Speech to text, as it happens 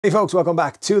Hey folks, welcome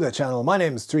back to the channel. My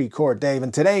name is 3 Chord Dave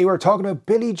and today we're talking about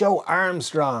Billie Joe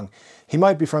Armstrong. He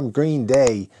might be from Green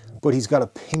Day, but he's got a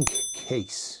pink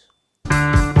case.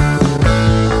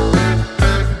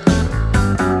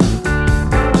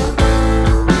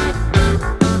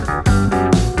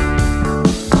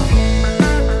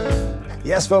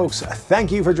 Yes folks,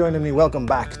 thank you for joining me. Welcome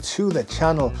back to the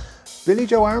channel. Billie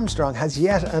Joe Armstrong has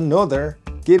yet another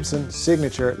Gibson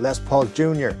signature Les Paul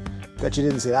Jr. Bet you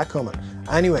didn't see that coming.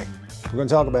 Anyway, we're going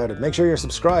to talk about it. Make sure you're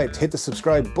subscribed. Hit the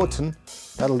subscribe button.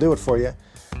 That'll do it for you.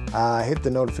 Hit the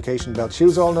notification bell.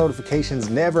 Choose all notifications.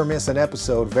 Never miss an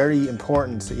episode. Very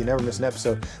important that you never miss an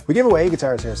episode. We give away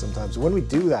guitars here sometimes. When we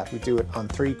do that, we do it on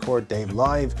 3 Chord Dave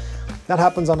Live. That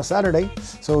happens on a Saturday.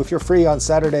 So if you're free on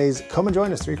Saturdays, come and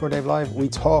join us, 3 Chord Dave Live. We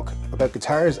talk about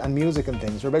guitars and music and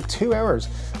things for about 2 hours.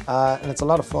 And it's a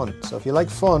lot of fun. So if you like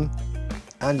fun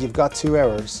and you've got 2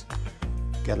 hours,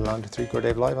 get along to 3 Chord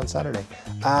Dave Live on Saturday.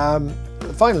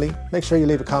 Finally, make sure you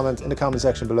leave a comment in the comment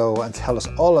section below and tell us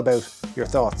all about your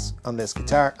thoughts on this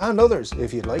guitar and others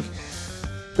if you'd like.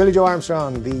 Billie Joe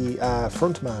Armstrong, the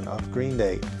frontman of Green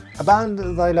Day, a band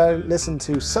that I listened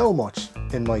to so much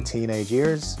in my teenage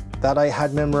years that I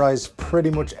had memorized pretty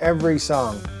much every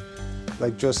song,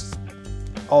 like just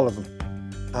all of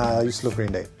them. I used to love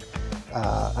Green Day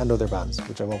and other bands,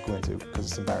 which I won't go into because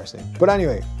it's embarrassing. But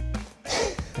anyway,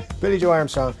 Billie Joe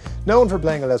Armstrong, known for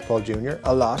playing a Les Paul Jr.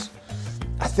 a lot.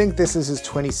 I think this is his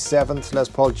 27th Les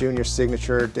Paul Jr.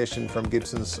 signature edition from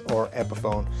Gibson's or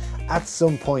Epiphone. At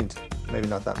some point, maybe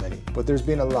not that many, but there's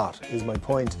been a lot, is my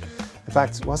point. In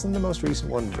fact, wasn't the most recent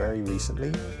one very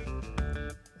recently?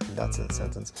 That's a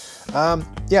sentence.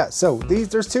 Yeah, so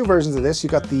there's two versions of this.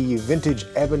 You've got the vintage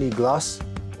ebony gloss,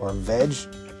 or veg,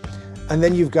 and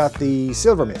then you've got the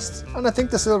silver mist. And I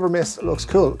think the silver mist looks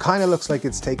cool. Kind of looks like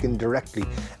it's taken directly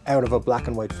out of a black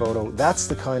and white photo. That's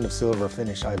the kind of silver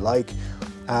finish I like.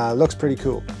 Looks pretty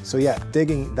cool. So yeah,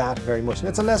 digging that very much. And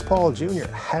it's a Les Paul Jr.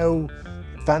 How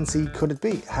fancy could it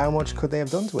be? How much could they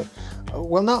have done to it?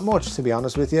 Well, not much, to be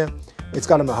honest with you. It's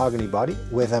got a mahogany body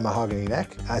with a mahogany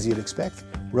neck, as you'd expect.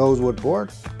 Rosewood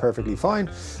board, perfectly fine.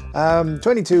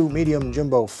 22 medium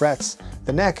jumbo frets.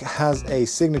 The neck has a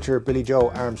signature Billie Joe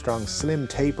Armstrong slim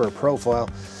taper profile.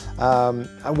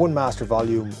 A 1 master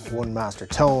volume, 1 master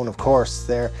tone, of course,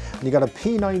 there. And you got a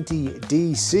P90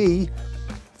 DC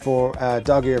for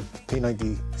dog ear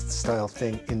P90 style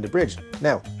thing in the bridge.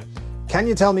 Now, can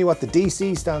you tell me what the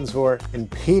DC stands for in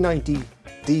P90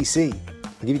 DC?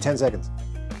 I'll give you 10 seconds.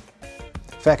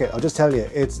 Feck it, I'll just tell you,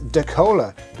 it's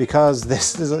DeCola, because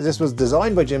this was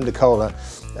designed by Jim DeCola,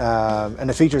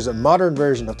 and it features a modern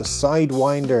version of the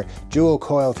Sidewinder dual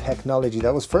coil technology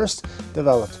that was first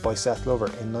developed by Seth Glover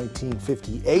in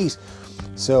 1958.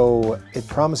 So it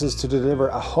promises to deliver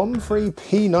a hum-free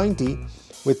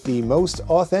P90 with the most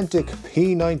authentic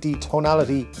P90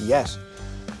 tonality yet,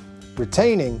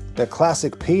 retaining the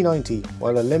classic P90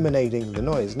 while eliminating the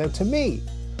noise. Now to me,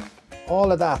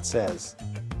 all of that says,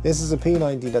 this is a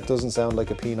P90 that doesn't sound like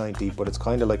a P90, but it's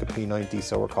kind of like a P90,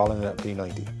 so we're calling it a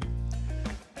P90.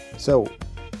 So,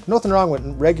 nothing wrong with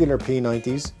regular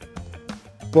P90s,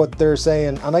 but they're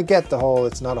saying, and I get the whole,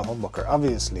 it's not a humbucker,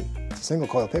 obviously, it's a single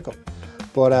coil pickup,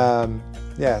 but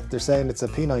yeah, they're saying it's a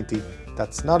P90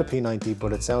 that's not a P90,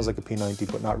 but it sounds like a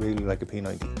P90, but not really like a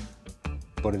P90,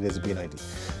 but it is a P90.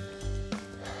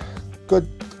 Good,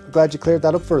 glad you cleared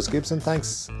that up for us, Gibson,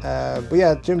 thanks. But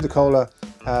yeah, Jim DeCola,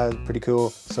 pretty cool.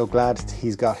 So glad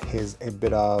he's got a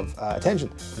bit of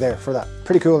attention there for that.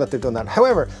 Pretty cool that they've done that.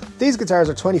 However, these guitars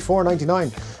are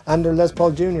 $24.99 and they're Les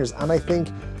Paul Juniors, and I think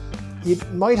you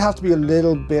might have to be a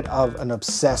little bit of an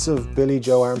obsessive Billie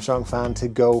Joe Armstrong fan to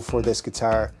go for this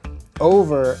guitar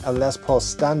over a Les Paul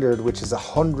Standard, which is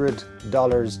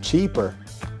 $100 cheaper.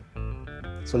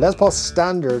 So Les Paul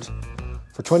Standard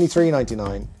for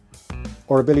 $23.99.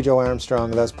 or a Billie Joe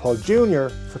Armstrong Les Paul Jr.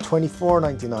 for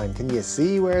 $24.99. Can you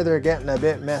see where they're getting a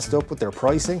bit messed up with their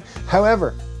pricing?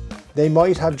 However, they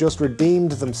might have just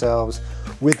redeemed themselves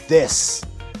with this.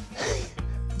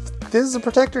 This is a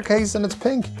protector case and it's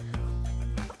pink.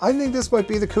 I think this might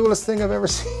be the coolest thing I've ever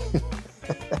seen.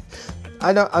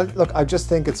 Look, I just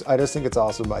think it's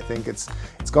awesome. I think it's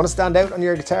going to stand out on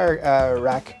your guitar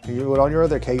rack. With all your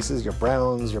other cases, your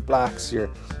browns, your blacks, you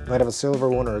might have a silver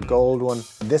one or a gold one.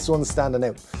 This one's standing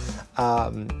out.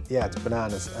 Yeah, it's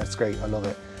bananas. That's great. I love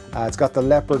it. It's got the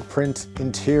leopard print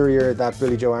interior that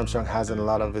Billie Joe Armstrong has in a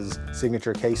lot of his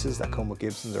signature cases that come with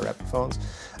Gibsons or Epiphones.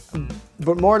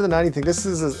 But more than anything, this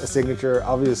is a signature,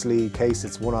 obviously, case.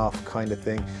 It's one-off kind of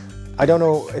thing. I don't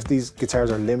know if these guitars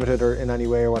are limited or in any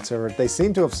way or whatsoever. They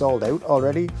seem to have sold out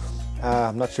already.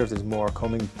 I'm not sure if there's more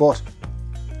coming, but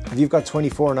if you've got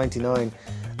 $24.99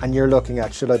 and you're looking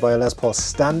at, should I buy a Les Paul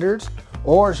Standard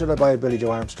or should I buy a Billy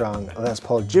Joe Armstrong Les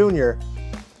Paul Junior,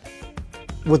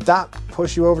 would that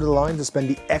push you over the line to spend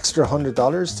the extra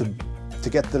 $100 to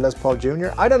get the Les Paul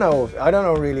Junior? I don't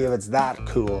know really if it's that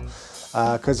cool,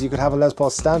 because you could have a Les Paul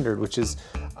Standard, which is,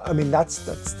 I mean, that's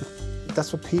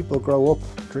what people grow up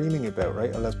dreaming about,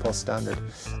 right? A Les Paul Standard.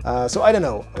 So I don't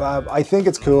know. I think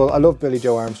it's cool. I love Billy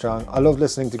Joe Armstrong. I love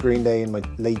listening to Green Day in my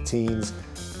late teens.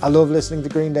 I love listening to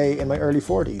Green Day in my early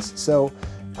 40s. So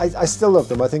I still love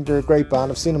them. I think they're a great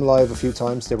band. I've seen them live a few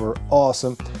times. They were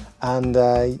awesome. And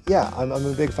yeah, I'm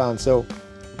a big fan. So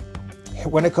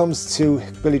when it comes to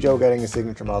Billy Joe getting a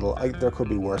signature model, there could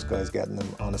be worse guys getting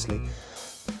them, honestly.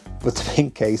 But the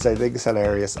pink case, I think it's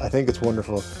hilarious. I think it's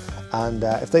wonderful. And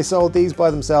if they sold these by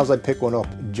themselves, I'd pick one up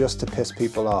just to piss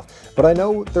people off. But I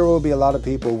know there will be a lot of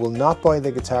people who will not buy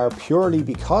the guitar purely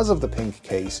because of the pink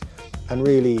case. And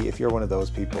really, if you're one of those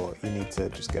people, you need to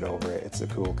just get over it. It's a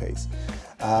cool case.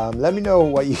 Let me know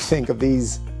what you think of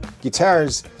these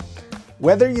guitars.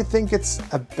 Whether you think it's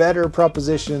a better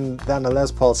proposition than a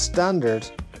Les Paul Standard,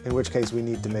 in which case we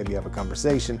need to maybe have a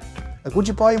conversation. Like, would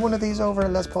you buy one of these over a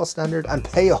Les Paul Standard and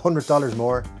pay $100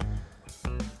 more?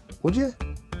 Would you?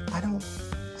 I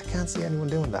can't see anyone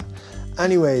doing that.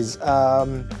 Anyways,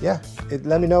 yeah,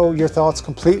 let me know your thoughts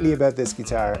completely about this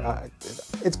guitar.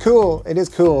 It's cool, it is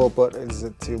cool, but is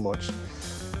it too much?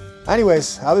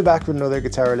 Anyways, I'll be back with another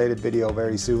guitar related video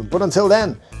very soon. But until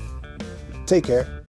then, take care.